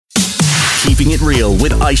Keeping it real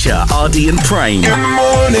with Aisha, Ardy and Prane. Good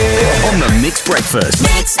morning. On the Mixed Breakfast.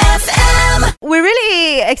 Mix FM. We're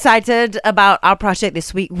really excited about our project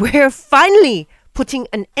this week. We're finally putting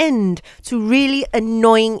an end to really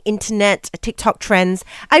annoying internet TikTok trends.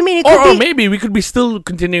 I mean, it could or maybe we could be still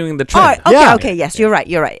continuing the trend. Okay, yes, you're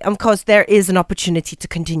right. Of course, there is an opportunity to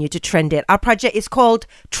continue to trend it. Our project is called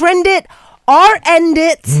Trend It or End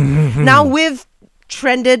It. Now, we've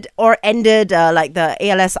trended or ended like the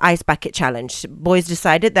ALS Ice Bucket Challenge. Boys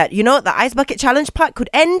decided that, the Ice Bucket Challenge part could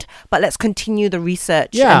end, but let's continue the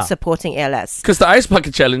research and supporting ALS. Because the Ice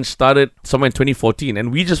Bucket Challenge started somewhere in 2014 and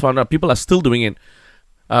we just found out people are still doing it.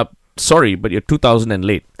 Sorry, but you're 2000 and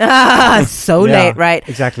late. So late, right?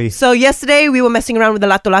 Exactly. So yesterday we were messing around with the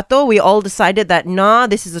Lato Lato. We all decided that,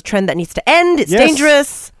 this is a trend that needs to end. It's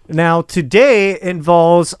dangerous. Now, today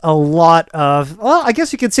involves a lot of, I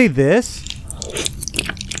guess you could say this.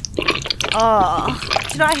 Oh,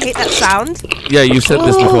 do I hate that sound? Yeah, you said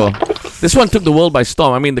this before. This one took the world by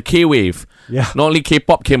storm. I mean, the K-wave. Yeah. Not only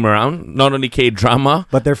K-pop came around, not only K-drama.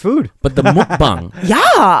 But their food. But the mukbang.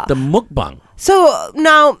 Yeah. The mukbang. So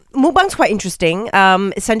now, mukbang's quite interesting.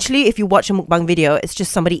 Essentially, if you watch a mukbang video, it's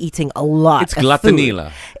just somebody eating a lot It's of gluttony.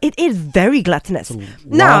 food. It is very gluttonous. A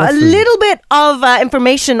Now, lot a of food. little bit of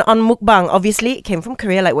information on mukbang. Obviously, it came from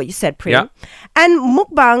Korea, like what you said, Prim. Yeah. And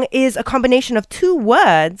mukbang is a combination of two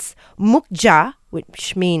words, mukja,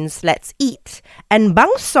 which means let's eat, and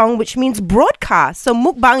bangsong, which means broadcast. So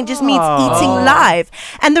mukbang just means eating live.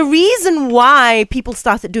 And the reason why people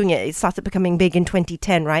started doing it started becoming big in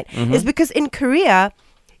 2010, right? Is because in Korea,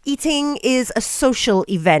 eating is a social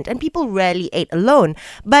event and people rarely ate alone.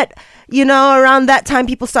 But, around that time,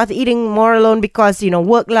 people started eating more alone because,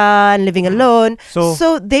 work la and living alone.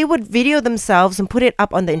 So they would video themselves and put it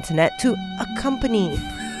up on the internet to accompany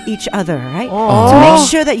each other, right? To make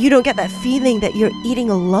sure that you don't get that feeling that you're eating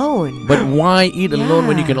alone. But why eat alone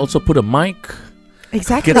when you can also put a mic,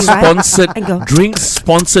 Exactly. get right? sponsored And go, drinks,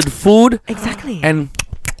 sponsored food, exactly. and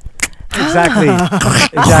Exactly.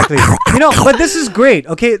 But this is great.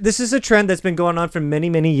 Okay, this is a trend that's been going on for many,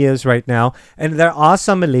 many years right now. And there are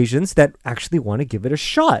some Malaysians that actually want to give it a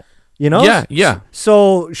shot. Yeah.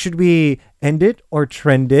 So should we end it or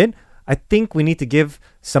trend it? I think we need to give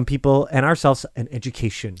some people and ourselves an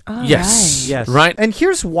education. yes. Yes. Right. And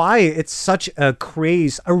here's why it's such a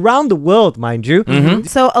craze around the world, mind you.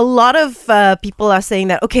 So a lot of people are saying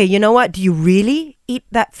that, okay, you know what? Do you really eat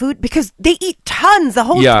that food? Because they eat tons. The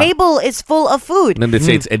whole table is full of food. Then they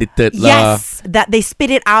say it's edited. Yes, that they spit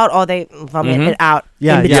it out or they vomit it out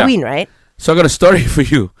in between, right? So I got a story for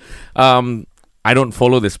you. I don't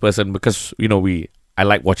follow this person because, I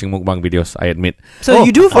like watching mukbang videos, I admit. So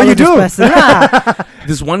you do follow this person.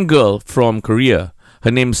 This one girl from Korea, her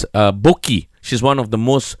name's Boki. She's one of the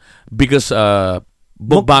most biggest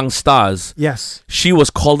mukbang stars. Yes. She was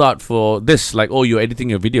called out for this, like, you're editing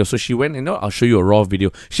your video. So she went, I'll show you a raw video.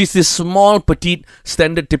 She's this small, petite,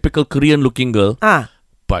 standard, typical Korean-looking girl.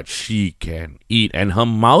 But she can eat, and her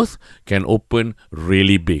mouth can open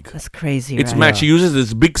really big. That's crazy, It's right? mad. She uses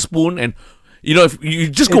this big spoon, and if you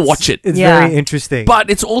just go watch it. It's very interesting.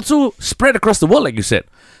 But it's also spread across the world, like you said.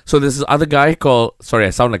 So there's this other guy called... Sorry,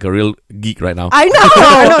 I sound like a real geek right now. I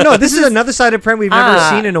know. No. This is another side of Prem we've never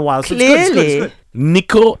seen in a while. So Clearly. it's good.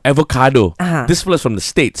 Nico Avocado. This fellow's from the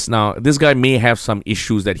States. Now, this guy may have some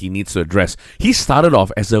issues that he needs to address. He started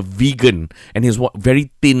off as a vegan, and he's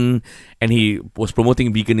very thin, and he was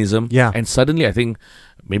promoting veganism. Yeah. And suddenly, I think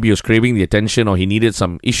maybe he was craving the attention or he needed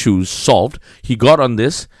some issues solved. He got on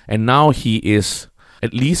this, and now he is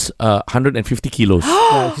at least 150 kilos.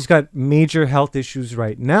 He's got major health issues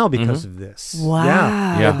right now because of this. Wow.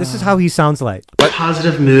 Yeah. This is how he sounds like.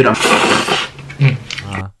 Positive mood.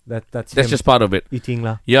 That's That's him just part of it. eating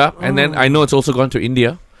lah. Yeah, and then I know it's also gone to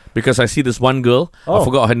India because I see this one girl. I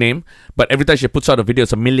forgot her name, but every time she puts out a video,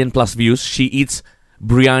 it's 1 million+ views. She eats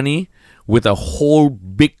biryani with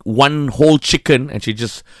one whole chicken, and she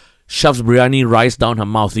just shoves biryani rice down her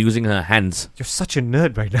mouth using her hands. You're such a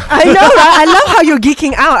nerd right now. I know, right? I love how you're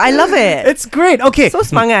geeking out. I love it. It's great. Okay. So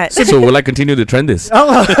spangat. So will I continue to trend this?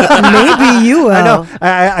 Maybe you will. I know.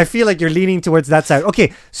 I feel like you're leaning towards that side.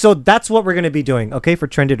 Okay, so that's what we're going to be doing, okay, for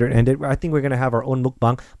Trend It or End It. I think we're going to have our own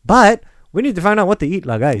mukbang, but we need to find out what to eat,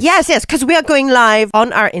 lah, guys. Yes, because we are going live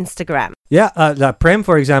on our Instagram. Yeah, Prem,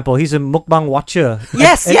 for example, he's a mukbang watcher.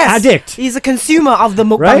 Yes, an addict. He's a consumer of the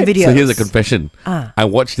mukbang Right? videos. So here's a confession. I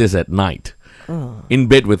watch this at night in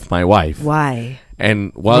bed with my wife. Why?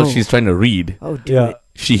 And while she's trying to read, Oh, do it.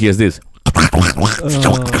 she hears this. She's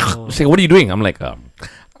like, what are you doing? I'm like,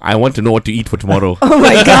 I want to know what to eat for tomorrow. Oh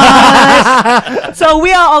my gosh. So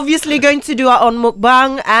we are obviously going to do our own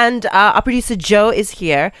mukbang, and our producer Joe is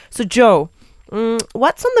here. So Joe,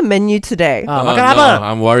 what's on the menu today? Makan no, apa?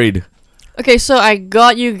 I'm worried. Okay, so I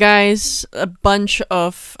got you guys a bunch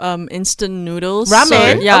of instant noodles.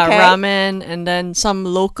 Ramen? So, yeah, Okay. ramen, and then some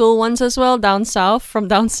local ones as well, down south.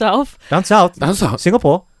 Down south. That's a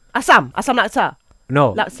Singapore. Asam laksa.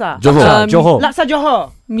 No. Laksa. Johor. Johor. Laksa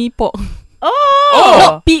Johor. Mee pok.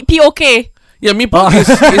 Oh. No, POK. Yeah, mee pok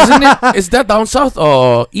isn't it? Is that down south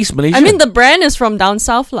or East Malaysia? I mean, the brand is from down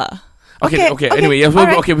south lah. Okay. Okay, Anyway, yeah,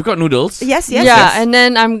 alright. okay, we've got noodles. Yes. And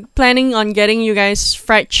then I'm planning on getting you guys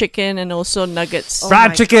fried chicken and also nuggets. my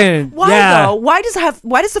Fried chicken. Why yeah. though? Why does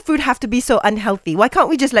the food have to be so unhealthy? Why can't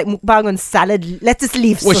we just like mukbang on salad, lettuce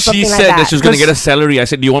leaves Well, or she something like said that? that she was going to get a salary. I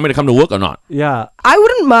said, do you want me to come to work or not? Yeah. I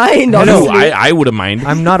wouldn't mind. Hello, Honestly. I wouldn't mind.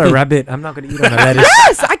 I'm not a rabbit. I'm not going to eat on a lettuce.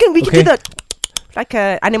 Yes, we can do Okay. the like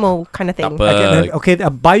a animal kind of thing. Okay, I'll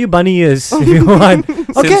buy you bunny ears if you want.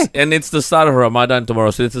 Okay. And it's the start of Ramadan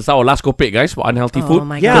tomorrow, so this is our last go pick, guys, for unhealthy Oh food.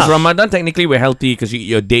 my Yeah. Because Ramadan, technically, we're healthy because you eat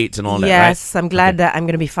your dates and all that, right? Yes, I'm glad that I'm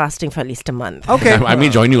going to be fasting for at least a month. Okay. I may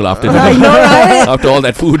join you after I know, right? after all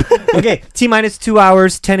that food. Okay, T-minus 2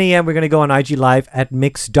 hours, 10 a.m. We're going to go on IG Live at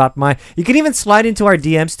mix.my. You can even slide into our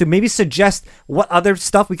DMs to maybe suggest what other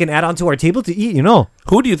stuff we can add onto our table to eat,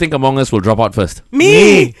 Who do you think among us will drop out first?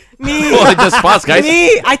 Me. Oh, just fast, guys.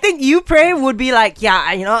 Me. I think you, Pray, would be like, yeah,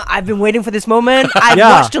 I've been waiting for this moment. I've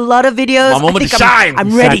Yeah. watched a lot of videos. My moment I think to shine. I'm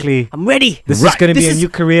Exactly. ready. I'm ready. This is Right. going to be This a is- new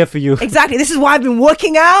career for you. Exactly. This is why I've been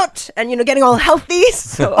working out and getting all healthy.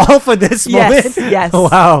 So All for this moment? Yes, yes. I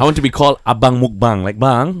Wow. want to be called Abang Mukbang. Like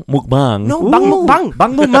Bang, Mukbang. no, bang mukbang.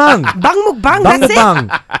 Bang mukbang. Bang mukbang. Bang That's it. mukbang.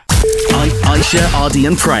 Aisha, Ardy,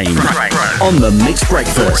 and Prane on the Mixed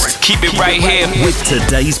Breakfast Keep it right here. with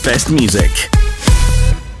today's best music.